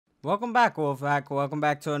Welcome back, Wolfpack. Welcome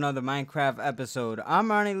back to another Minecraft episode. I'm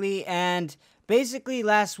Arnie Lee, and basically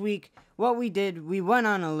last week, what we did, we went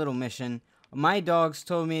on a little mission. My dogs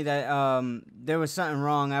told me that there was something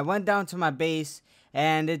wrong. I went down to my base,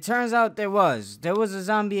 and it turns out there was a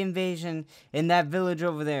zombie invasion in that village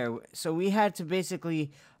over there. So we had to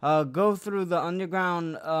basically go through the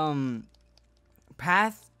underground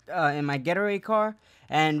path in my getaway car,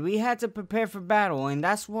 and we had to prepare for battle, and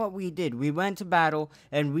that's what we did. We went to battle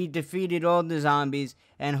and we defeated all the zombies,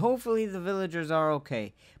 and hopefully the villagers are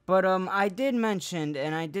okay. But I did mention,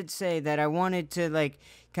 and I did say that I wanted to like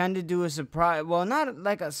kind of do a surprise, well, not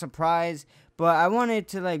like a surprise, but I wanted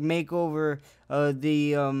to like make over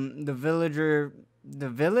the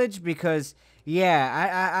village, because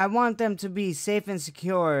yeah, I want them to be safe and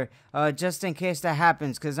secure, just in case that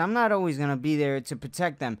happens, because I'm not always going to be there to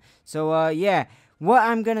protect them. So, yeah, what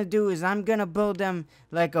I'm going to do is I'm going to build them,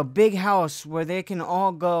 like, a big house where they can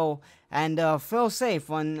all go and feel safe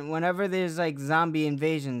whenever there's, like, zombie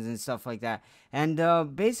invasions and stuff like that.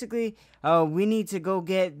 And, basically, we need to go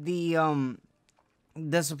get the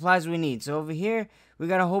supplies we need. So over here, we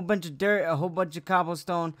got a whole bunch of dirt, a whole bunch of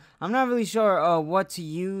cobblestone. I'm not really sure what to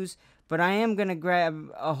use, but I am going to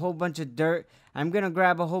grab a whole bunch of dirt. I'm going to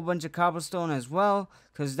grab a whole bunch of cobblestone as well,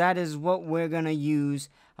 because that is what we're going to use.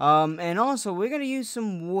 And also, we're going to use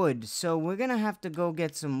some wood. So we're going to have to go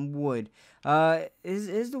get some wood.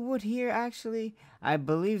 Is the wood here, actually? I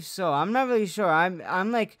believe so. I'm not really sure.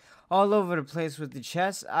 I'm like all over the place with the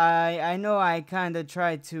chest. I know I kind of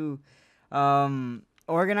tried to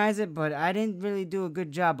organize it, but I didn't really do a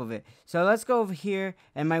good job of it. So let's go over here,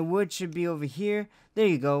 and my wood should be over here. There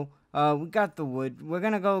you go. We got the wood. We're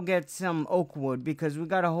gonna go get some oak wood because we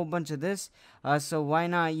got a whole bunch of this. So why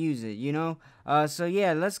not use it, you know? So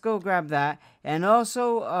yeah, let's go grab that. And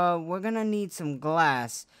also, we're gonna need some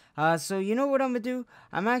glass. So you know what I'm gonna do?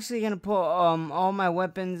 I'm actually gonna put all my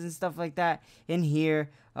weapons and stuff like that in here.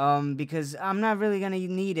 Because I'm not really gonna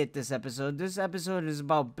need it this episode. This episode is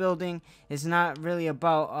about building. It's not really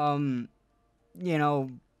about you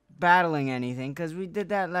know, battling anything, because we did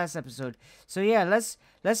that last episode. So yeah,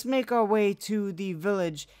 let's make our way to the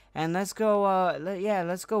village, and let's go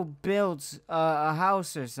let's go build a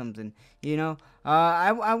house or something, you know.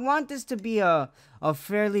 I want this to be a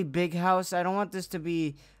fairly big house. I don't want this to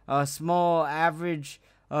be a small average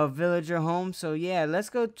villager home. So yeah,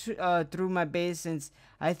 let's go through my base, since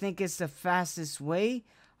I think it's the fastest way.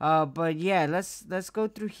 But yeah, let's go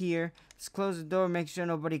through here. Let's close the door, make sure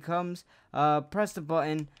nobody comes. Press the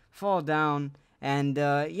button, fall down, and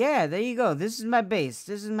yeah, there you go. This is my base.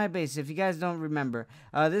 This is my base. If you guys don't remember,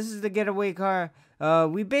 this is the getaway car.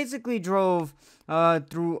 We basically drove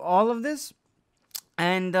through all of this,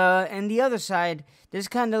 and the other side, there's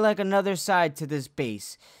kind of like another side to this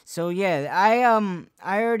base. So yeah, I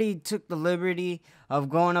already took the liberty of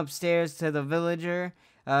going upstairs to the village,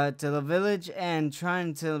 and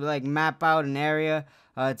trying to like map out an area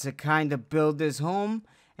to kind of build this home.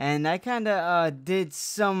 And I kind of did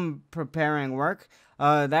some preparing work.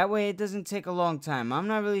 That way it doesn't take a long time. I'm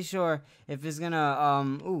not really sure if it's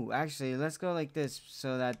gonna ooh, actually, let's go like this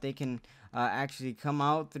so that they can actually come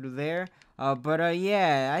out through there. But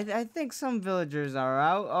yeah, I think some villagers are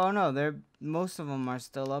out. Oh no, most of them are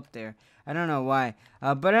still up there. I don't know why.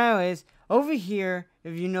 But anyways, over here,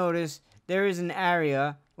 if you notice, there is an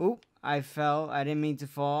area. Oop, I fell. I didn't mean to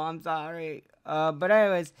fall. I'm sorry. But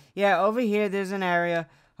anyways, yeah, over here there's an area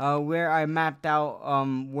where I mapped out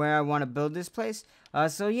where I want to build this place.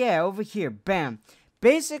 So yeah, over here, bam.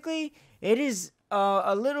 Basically, it is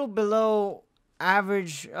a little below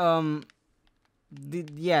average.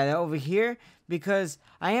 Yeah, over here, because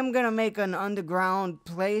I am gonna make an underground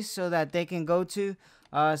place so that they can go to.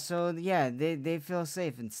 So yeah, they feel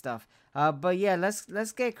safe and stuff. But yeah,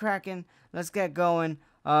 let's get cracking. Let's get going.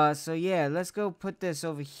 So yeah, let's go put this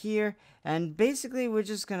over here, and basically we're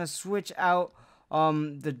just gonna switch out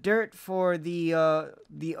the dirt for the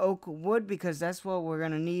oak wood, because that's what we're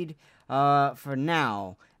gonna need for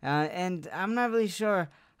now. And I'm not really sure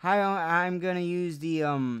how I'm gonna use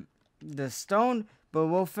the stone, but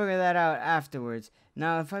we'll figure that out afterwards.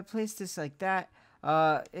 Now, if I place this like that,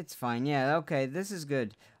 it's fine. Yeah, okay, this is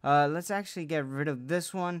good. Let's actually get rid of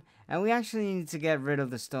this one, and we actually need to get rid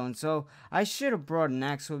of the stone. So I should have brought an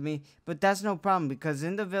axe with me, but that's no problem, because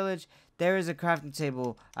in the village there is a crafting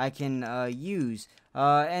table I can use.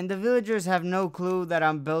 And the villagers have no clue that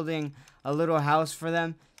I'm building a little house for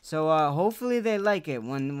them. So hopefully they like it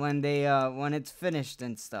when it's finished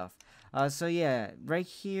and stuff. So yeah, right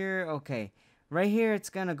here, okay. Right here, it's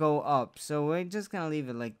gonna go up. So we're just gonna leave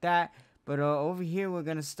it like that. But over here, we're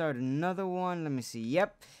gonna start another one. Let me see.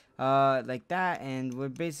 Yep. like that, and we're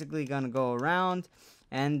basically gonna go around.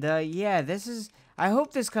 And yeah, this is, I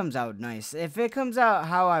hope this comes out nice. If it comes out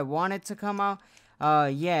how I want it to come out,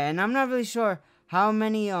 yeah. And I'm not really sure how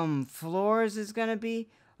many floors it's gonna be.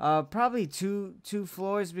 Probably two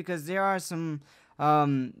floors, because there are some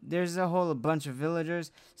there's a whole bunch of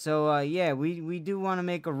villagers. So yeah, we do want to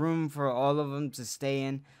make a room for all of them to stay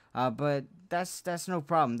in. But that's no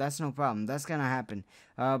problem. That's no problem. That's gonna happen.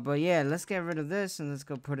 But yeah, let's get rid of this and let's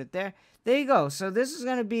go put it there. There you go. So this is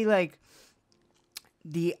gonna be like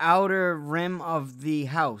the outer rim of the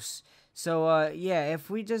house. So yeah, if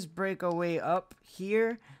we just break our way up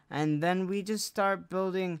here and then we just start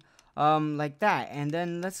building like that, and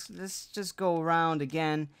then let's just go around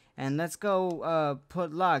again, and let's go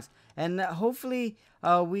put logs, and hopefully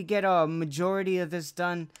we get a majority of this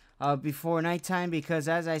done before nighttime, because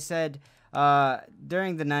as I said,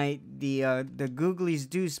 during the night the googlies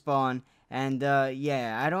do spawn. And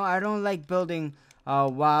yeah, I don't like building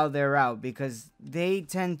while they're out, because they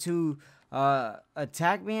tend to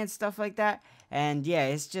attack me and stuff like that. And yeah,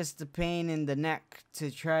 it's just a pain in the neck to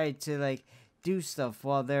try to like do stuff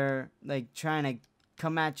while they're like trying to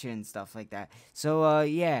come at you and stuff like that. So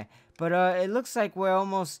yeah, but it looks like we're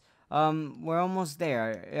almost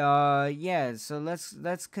there. Yeah, so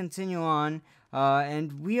let's continue on.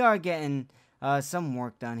 And we are getting some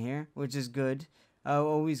work done here, which is good.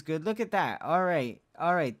 Always good. Look at that. All right,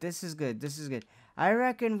 this is good, this is good. I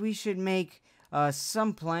reckon we should make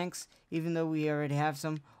some planks, even though we already have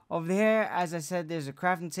some. Over there, as I said, there's a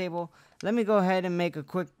crafting table. Let me go ahead and make a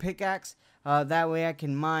quick pickaxe. That way I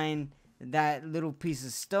can mine that little piece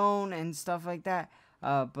of stone and stuff like that.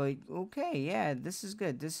 But okay, yeah, this is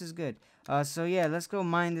good, this is good. So yeah, let's go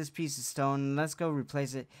mine this piece of stone and let's go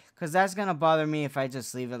replace it, because that's gonna bother me if I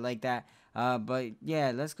just leave it like that. But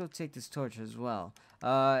yeah, let's go take this torch as well.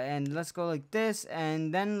 And let's go like this,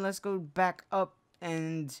 and then let's go back up,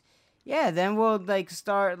 and yeah, then we'll like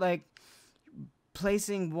start like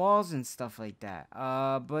placing walls and stuff like that.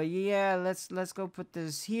 But yeah, let's go put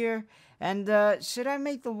this here. And should I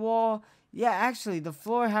make the wall? Yeah, actually the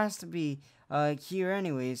floor has to be here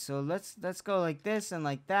anyway, so let's go like this and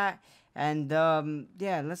like that. And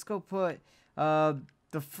yeah, let's go put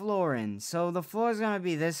the floor in. So the floor is gonna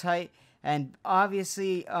be this height, and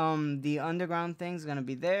obviously the underground thing's gonna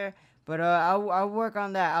be there. But I'll work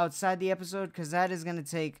on that outside the episode, because that is gonna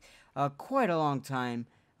take quite a long time.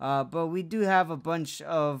 But we do have a bunch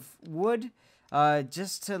of wood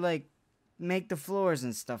just to like make the floors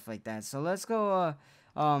and stuff like that. So let's go.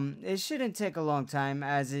 It shouldn't take a long time,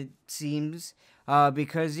 as it seems,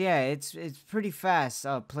 because yeah, it's pretty fast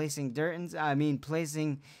placing dirt and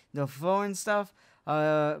placing the floor and stuff.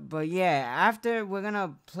 But yeah, after we're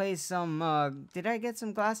gonna place some. Did I get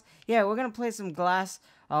some glass? Yeah, we're gonna place some glass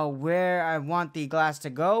where I want the glass to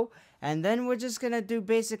go, and then we're just gonna do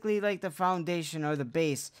basically like the foundation or the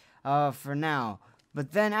base for now.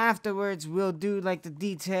 But then afterwards, we'll do like the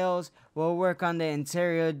details. We'll work on the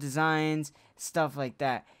interior designs, stuff like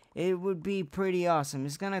that. It would be pretty awesome.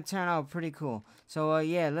 It's gonna turn out pretty cool. So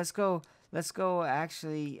yeah, let's go. Let's go.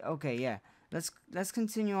 Actually, okay, yeah. Let's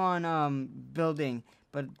continue on building.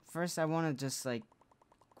 But first, I want to just like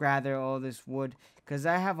gather all this wood, because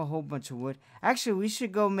I have a whole bunch of wood. Actually, we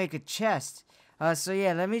should go make a chest. So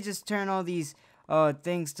yeah, let me just turn all these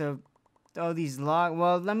things to all these logs.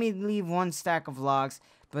 Well, let me leave one stack of logs,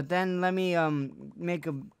 but then let me make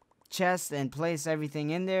a chest and place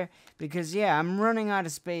everything in there, because yeah, I'm running out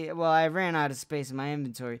of space. Well, I ran out of space in my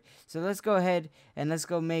inventory. So let's go ahead and let's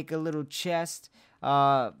go make a little chest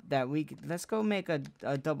that we could, let's go make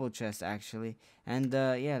a double chest actually. And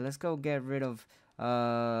yeah, let's go get rid of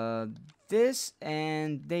this,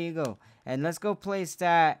 and there you go. And let's go place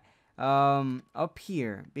that up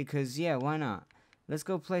here, because yeah, why not? Let's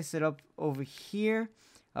go place it up over here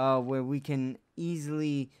where we can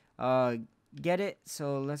easily get it.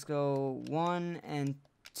 So let's go 1 and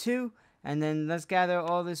 2, and then let's gather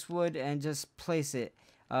all this wood and just place it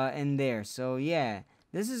in there. So yeah,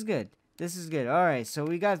 this is good, this is good. All right, so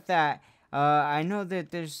we got that. I know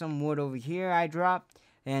that there's some wood over here I dropped,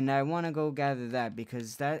 and I want to go gather that,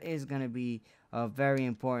 because that is gonna be very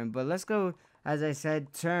important. But let's go, as I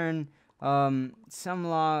said, turn some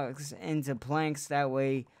logs into planks. That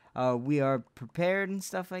way we are prepared and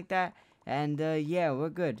stuff like that. And yeah, we're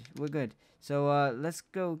good, we're good. So let's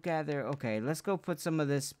go gather. Okay, let's go put some of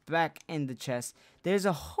this back in the chest. There's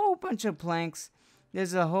a whole bunch of planks.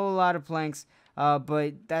 There's a whole lot of planks,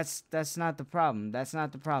 but that's not the problem. That's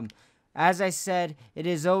not the problem. As I said, it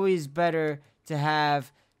is always better to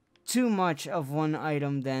have too much of one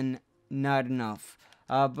item than not enough.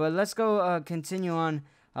 But let's go continue on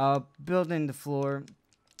building the floor.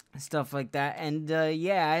 stuff like that. And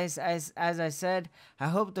yeah, as I said, I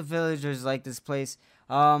hope the villagers like this place.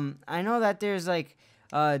 I know that there's like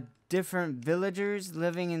different villagers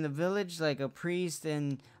living in the village, like a priest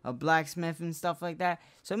and a blacksmith and stuff like that.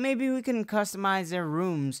 So maybe we can customize their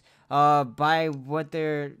rooms by what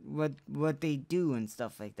they do and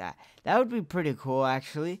stuff like that. That would be pretty cool,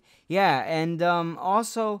 actually. Yeah, and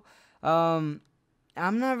also um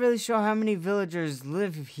I'm not really sure how many villagers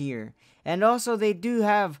live here. And also they do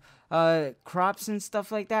have crops and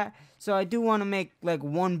stuff like that. So I do want to make like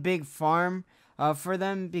one big farm for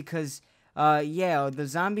them because yeah, the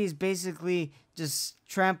zombies basically just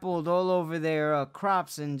trampled all over their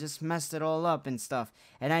crops and just messed it all up and stuff.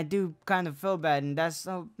 And I do kind of feel bad, and that's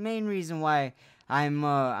the main reason why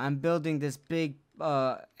I'm building this big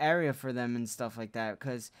area for them and stuff like that.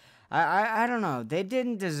 Cause I don't know, they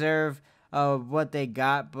didn't deserve what they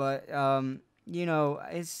got, but you know,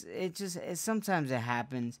 sometimes it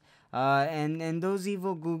happens. And those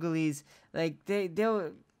evil googlies, like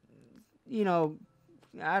they'll, you know,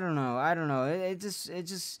 I don't know. It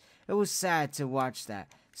was sad to watch that.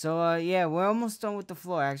 So yeah, we're almost done with the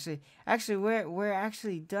floor. Actually, we're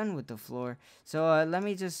actually done with the floor. So let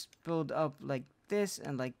me just build up like this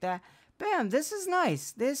and like that. Bam! This is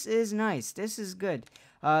nice. This is nice. This is good.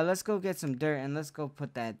 Let's go get some dirt and let's go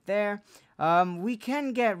put that there. We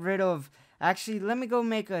can get rid of. Actually, let me go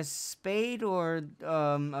make a spade or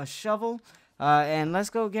a shovel. And let's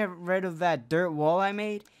go get rid of that dirt wall I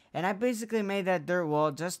made. And I basically made that dirt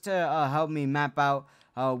wall just to help me map out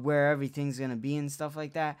where everything's gonna be and stuff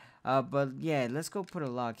like that. But yeah, let's go put a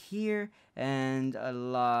log here and a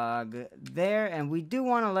log there. And we do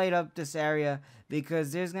want to light up this area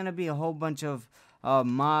because there's gonna be a whole bunch of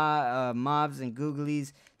mobs and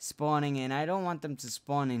googlies spawning, and I don't want them to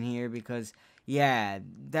spawn in here because yeah,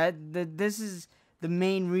 this is the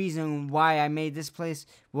main reason why I made this place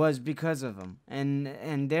was because of them, and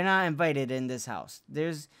they're not invited in this house.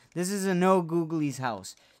 This is a no googlies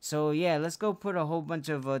house. So yeah, let's go put a whole bunch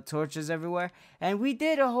of torches everywhere, and we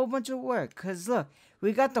did a whole bunch of work. Cause look,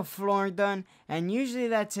 we got the floor done, and usually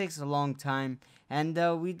that takes a long time. And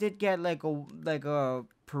we did get like a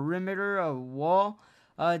perimeter, a wall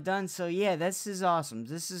done. So yeah, this is awesome.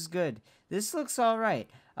 This is good. This looks all right.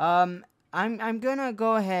 I'm gonna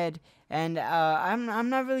go ahead and I'm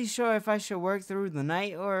not really sure if I should work through the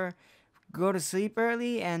night or go to sleep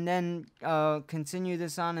early and then continue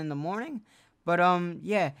this on in the morning. But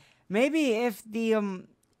yeah, maybe if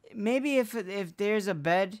there's a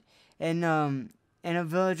bed in a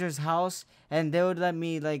villager's house and they would let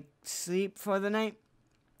me like sleep for the night,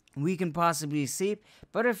 we can possibly sleep.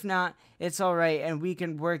 But if not, it's all right and we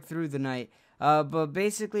can work through the night. But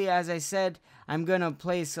basically, as I said, I'm gonna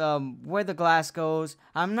place where the glass goes.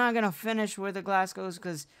 I'm not gonna finish where the glass goes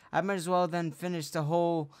because I might as well then finish the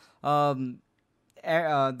whole the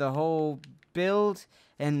whole build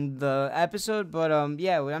in the episode. But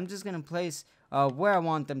yeah, I'm just gonna place where I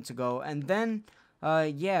want them to go, and then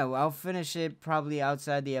yeah, I'll finish it probably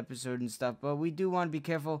outside the episode and stuff. But we do want to be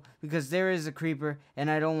careful because there is a creeper,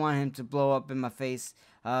 and I don't want him to blow up in my face.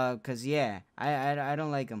 Cause yeah, I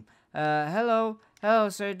don't like him. Hello,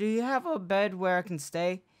 sir. Do you have a bed where I can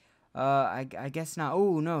stay? I guess not.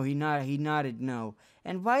 Oh no, he nodded no.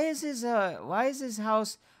 And why is his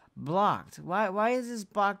house blocked? Why is this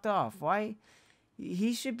blocked off? Why?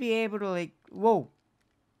 He should be able to like. Whoa.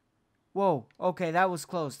 Okay, that was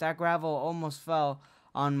close. That gravel almost fell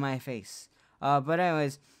on my face. But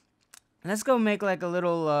anyways, let's go make like a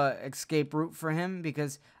little escape route for him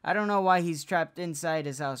because I don't know why he's trapped inside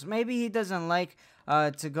his house. Maybe he doesn't like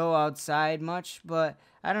to go outside much, but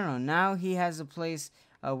I don't know. Now he has a place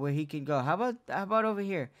where he can go. How about over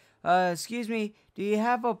here? Excuse me, do you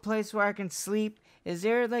have a place where I can sleep? Is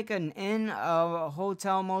there like an inn, a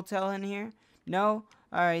hotel, motel in here? No?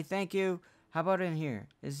 Alright, thank you. How about in here?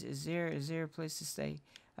 Is there a place to stay?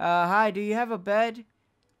 Hi, do you have a bed?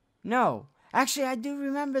 No. Actually, I do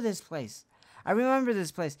remember this place. I remember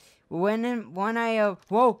this place. When I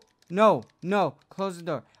whoa, no, close the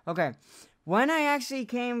door. Okay. When I actually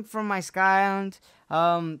came from my sky island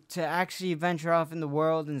to actually venture off in the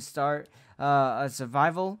world and start a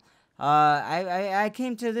survival, I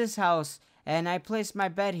came to this house and I placed my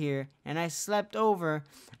bed here and I slept over.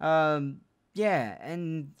 Yeah,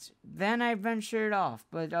 and then I ventured off.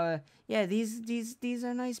 But yeah, these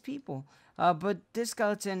are nice people. But this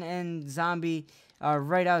skeleton and zombie are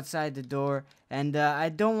right outside the door, and I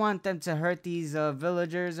don't want them to hurt these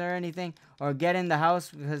villagers or anything, or get in the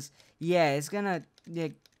house because yeah, it's gonna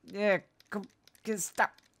come,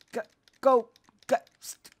 stop, go.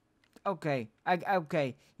 Okay,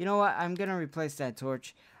 okay. You know what? I'm gonna replace that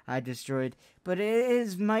torch. I destroyed. But it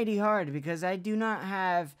is mighty hard because I do not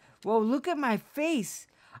have... Whoa, look at my face.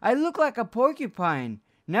 I look like a porcupine.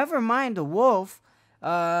 Never mind a wolf.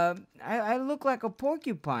 I look like a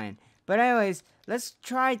porcupine. But anyways, let's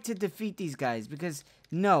try to defeat these guys because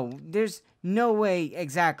no, there's no way,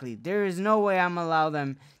 exactly. There is no way I'm allow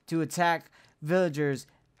them to attack villagers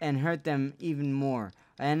and hurt them even more.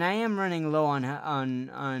 And I am running low on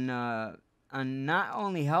not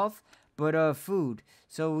only health but food.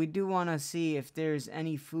 So we do want to see if there's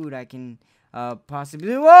any food I can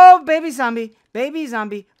possibly... Whoa, baby zombie! Baby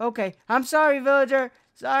zombie! Okay, I'm sorry, villager!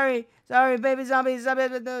 Sorry, baby zombie!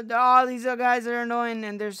 All these guys are annoying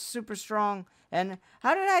and they're super strong. And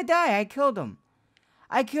how did I die? I killed them.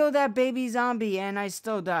 I killed that baby zombie and I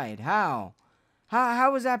still died. How?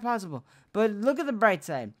 How was that possible? But look at the bright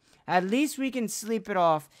side. At least we can sleep it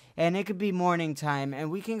off and it could be morning time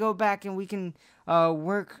and we can go back and we can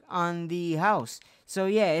work on the house. So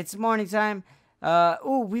yeah, it's morning time.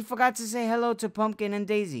 Ooh, we forgot to say hello to Pumpkin and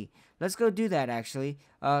Daisy. Let's go do that actually.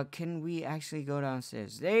 Can we actually go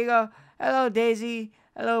downstairs? There you go. Hello, Daisy.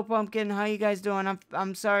 Hello, Pumpkin. How you guys doing?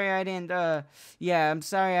 I'm sorry I didn't I'm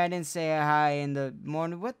sorry I didn't say hi in the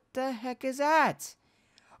morning. What the heck is that?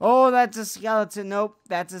 Oh, that's a skeleton. Nope,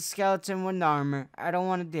 that's a skeleton with armor. I don't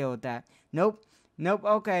want to deal with that. Nope.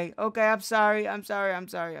 Okay, I'm sorry.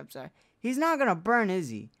 He's not gonna burn, is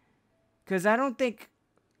he? Because I don't think...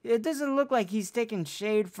 It doesn't look like he's taking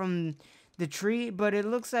shade from the tree, but it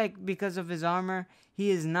looks like because of his armor,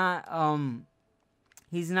 he's not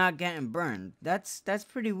getting burned. That's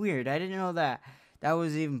pretty weird. I didn't know that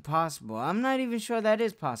was even possible. I'm not even sure that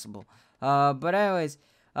is possible. But anyways,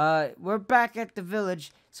 we're back at the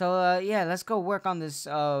village. So yeah, let's go work on this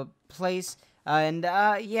place.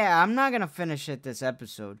 Yeah, I'm not gonna finish it this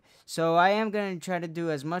episode. So I am gonna try to do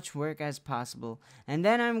as much work as possible, and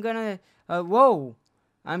then I'm gonna whoa.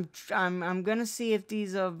 I'm gonna see if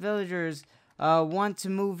these villagers want to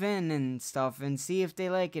move in and stuff, and see if they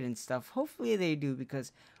like it and stuff. Hopefully they do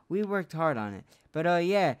because we worked hard on it. But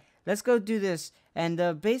yeah, let's go do this.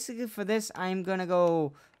 And basically for this, I'm gonna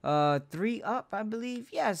go 3 up, I believe.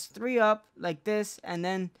 Yes, 3 up like this, and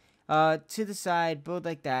then to the side, build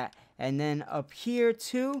like that, and then up here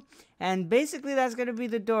too. And basically that's gonna be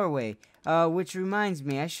the doorway. Which reminds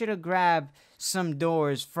me, I should have grabbed some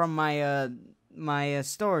doors from my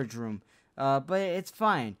storage room, but it's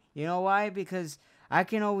fine. You know why? Because I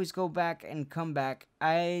can always go back and come back.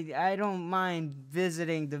 I don't mind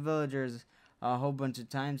visiting the villagers a whole bunch of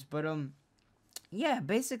times, but yeah,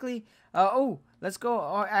 basically oh, let's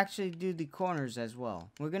go actually do the corners as well.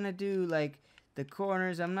 We're gonna do like the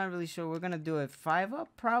corners. I'm not really sure. We're gonna do it 5 up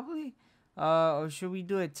probably, or should we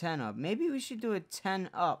do it 10 up? Maybe we should do it 10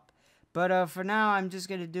 up, but for now I'm just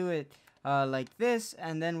gonna do it like this,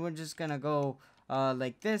 and then we're just gonna go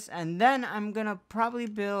like this, and then I'm gonna probably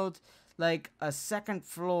build like a 2nd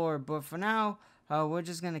floor, but for now we're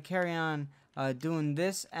just gonna carry on doing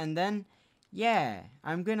this, and then yeah,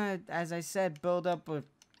 I'm gonna, as I said, build up a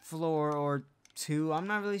floor or 2. I'm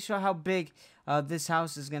not really sure how big this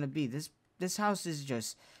house is gonna be. This house is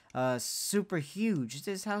just super huge.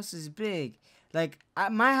 This house is big. Like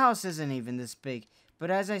my house isn't even this big,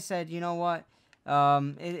 but as I said, you know what?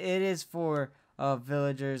 It is for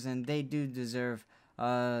villagers, and they do deserve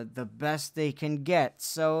the best they can get.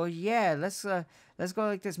 So yeah, let's go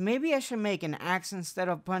like this. Maybe I should make an axe instead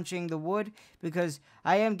of punching the wood, because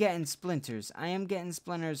I am getting splinters.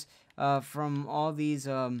 From all these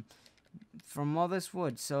from all this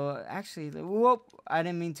wood. So actually, whoop! I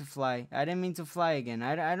didn't mean to fly. I didn't mean to fly again.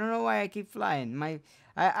 I don't know why I keep flying.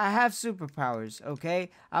 I have superpowers, okay?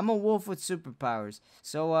 I'm a wolf with superpowers.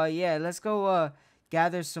 So, yeah, let's go,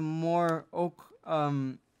 gather some more oak.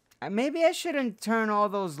 Maybe I shouldn't turn all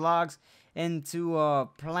those logs into,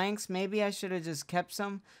 planks. Maybe I should have just kept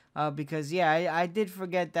some, because, yeah, I did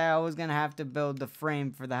forget that I was gonna have to build the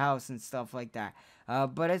frame for the house and stuff like that.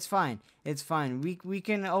 But it's fine. It's fine. We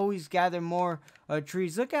can always gather more,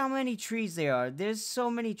 trees. Look how many trees there are. There's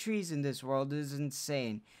so many trees in this world. It is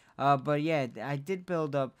insane. But yeah, I did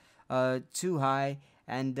build up too high,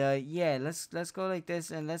 and yeah, let's go like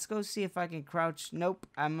this, and let's go see if I can crouch. Nope,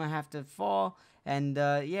 I'm gonna have to fall, and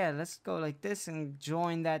yeah, let's go like this and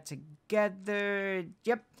join that together.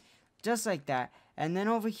 Yep, just like that. And then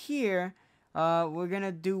over here, we're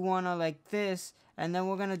gonna do one like this, and then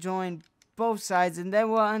we're gonna join both sides, and then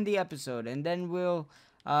we'll end the episode, and then we'll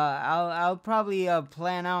I'll probably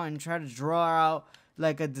plan out and try to draw out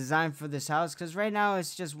like a design for this house, because right now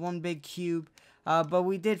it's just one big cube, but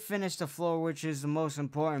we did finish the floor, which is the most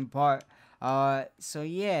important part. So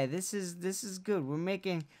yeah, this is good. We're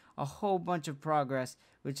making a whole bunch of progress,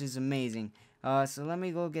 which is amazing. So let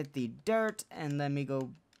me go get the dirt and let me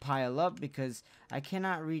go pile up because I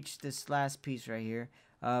cannot reach this last piece right here.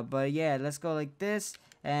 But yeah, let's go like this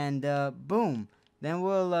and boom. Then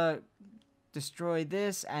we'll destroy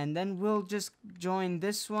this and then we'll just join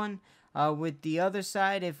this one with the other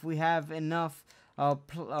side if we have enough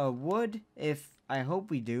wood. If I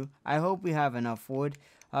hope we do. I hope we have enough wood.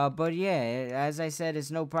 But yeah, as I said,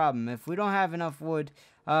 it's no problem. If we don't have enough wood,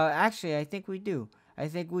 actually, I think we do. I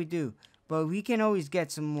think we do. But we can always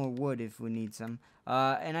get some more wood if we need some.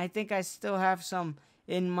 And I think I still have some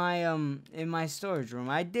in my storage room.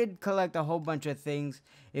 I did collect a whole bunch of things.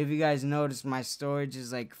 If you guys notice, my storage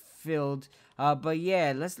is like filled. But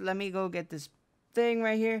yeah, let me go get this thing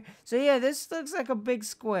right here. So yeah, this looks like a big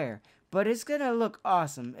square, but it's gonna look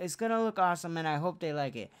awesome. It's gonna look awesome, and I hope they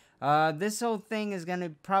like it. This whole thing is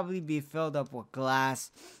gonna probably be filled up with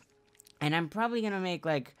glass, and I'm probably gonna make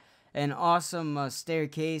like an awesome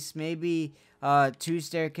staircase, maybe 2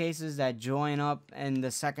 staircases that join up in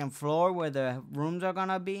the second floor where the rooms are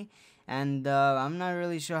gonna be. And I'm not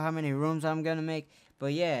really sure how many rooms I'm gonna make,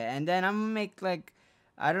 but yeah. And then I'm gonna make like,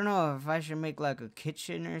 I don't know if I should make like a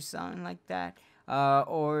kitchen or something like that.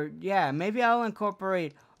 Or yeah, maybe I'll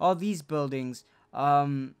incorporate all these buildings.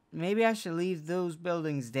 Maybe I should leave those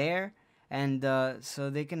buildings there, and so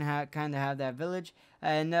they can kind of have that village.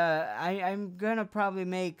 And I'm gonna probably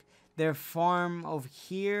make their farm over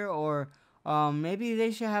here, or maybe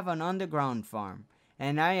they should have an underground farm.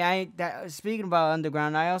 And speaking about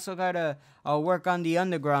underground, I also gotta work on the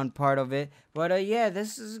underground part of it. But yeah,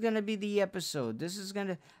 this is gonna be the episode.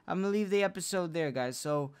 I'm gonna leave the episode there, guys.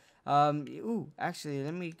 So actually,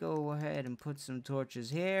 let me go ahead and put some torches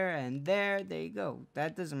here and there. There you go.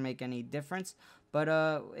 That doesn't make any difference, but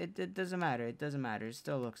it doesn't matter. It doesn't matter. It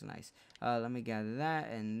still looks nice. Let me gather that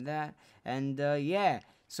and that, and yeah.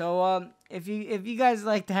 So if you guys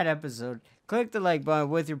liked that episode, click the like button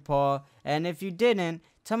with your paw, and if you didn't,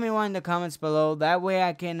 tell me why in the comments below. That way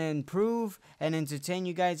I can improve and entertain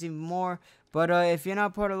you guys even more. But if you're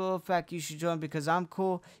not part of the Wolfpack, you should join because I'm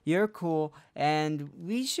cool, you're cool, and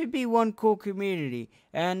we should be one cool community.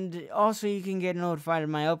 And also, you can get notified of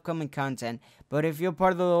my upcoming content. But if you're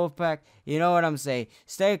part of the Wolfpack, you know what I'm saying.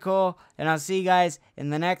 Stay cool, and I'll see you guys in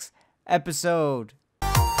the next episode.